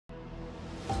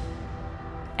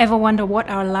Ever wonder what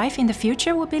our life in the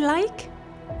future will be like?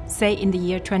 Say in the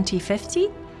year 2050?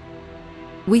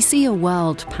 We see a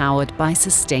world powered by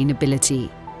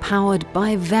sustainability, powered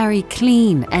by very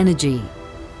clean energy.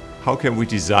 How can we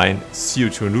design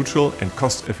CO2 neutral and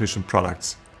cost-efficient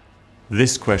products?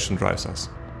 This question drives us.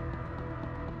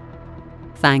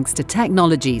 Thanks to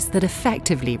technologies that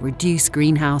effectively reduce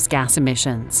greenhouse gas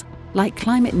emissions, like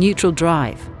climate-neutral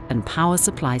drive and power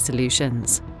supply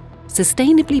solutions.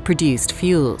 Sustainably produced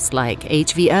fuels like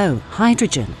HVO,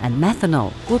 hydrogen and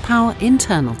methanol will power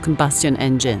internal combustion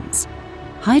engines.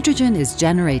 Hydrogen is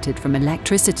generated from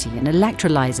electricity in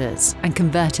electrolyzers and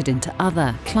converted into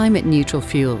other climate-neutral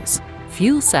fuels.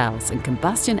 Fuel cells and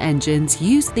combustion engines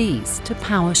use these to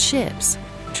power ships,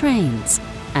 trains,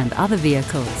 and other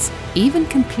vehicles. Even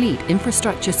complete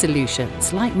infrastructure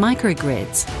solutions like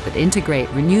microgrids that integrate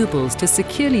renewables to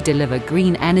securely deliver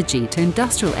green energy to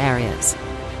industrial areas,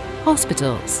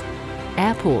 hospitals,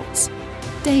 airports,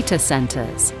 data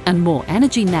centers, and more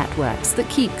energy networks that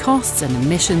keep costs and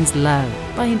emissions low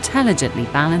by intelligently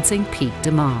balancing peak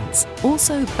demands.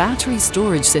 Also, battery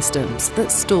storage systems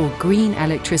that store green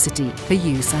electricity for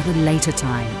use at a later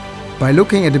time. By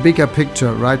looking at the bigger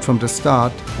picture right from the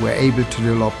start, we're able to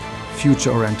develop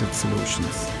future-oriented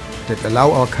solutions that allow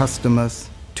our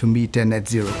customers to meet their net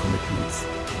zero commitments.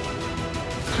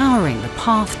 Powering the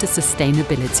path to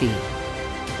sustainability.